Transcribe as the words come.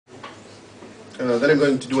Then I'm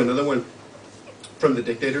going to do another one from the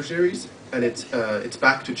Dictator series, and it's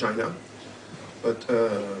back to China, but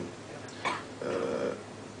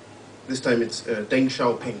this time it's Deng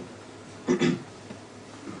Xiaoping, and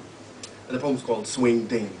the poem's called Swing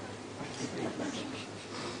Ding.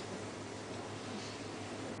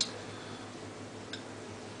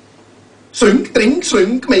 Swing, ding,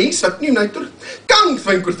 swing, me, sat united. Gang,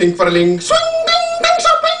 fengur, think, farling. Swing, ding, ding,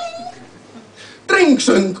 shopping. Drink,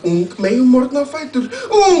 swing, me, morgna, fætur.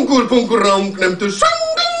 Ungur, pungur, rang, nefndu. Swing,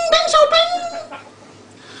 ding, ding, shopping.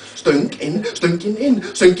 Stöngin inn,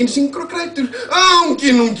 söngin syngur og grætur.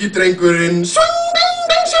 Angin, ungi, drengurinn. Swing, ding,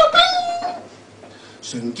 ding, shopping.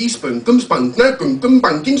 Söngi, spöngum, spangna, gungum,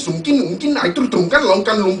 bangin, sungin, ungin, ætur, drungar,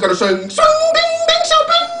 langan, lungar og söng. Swing, ding, ding,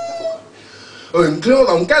 shopping. Önglu og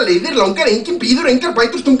langa, leiðir, langar, engin, býður, engar,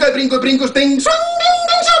 bætur, stungaði, bringu, sting, swing, ding,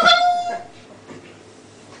 ding, shopping.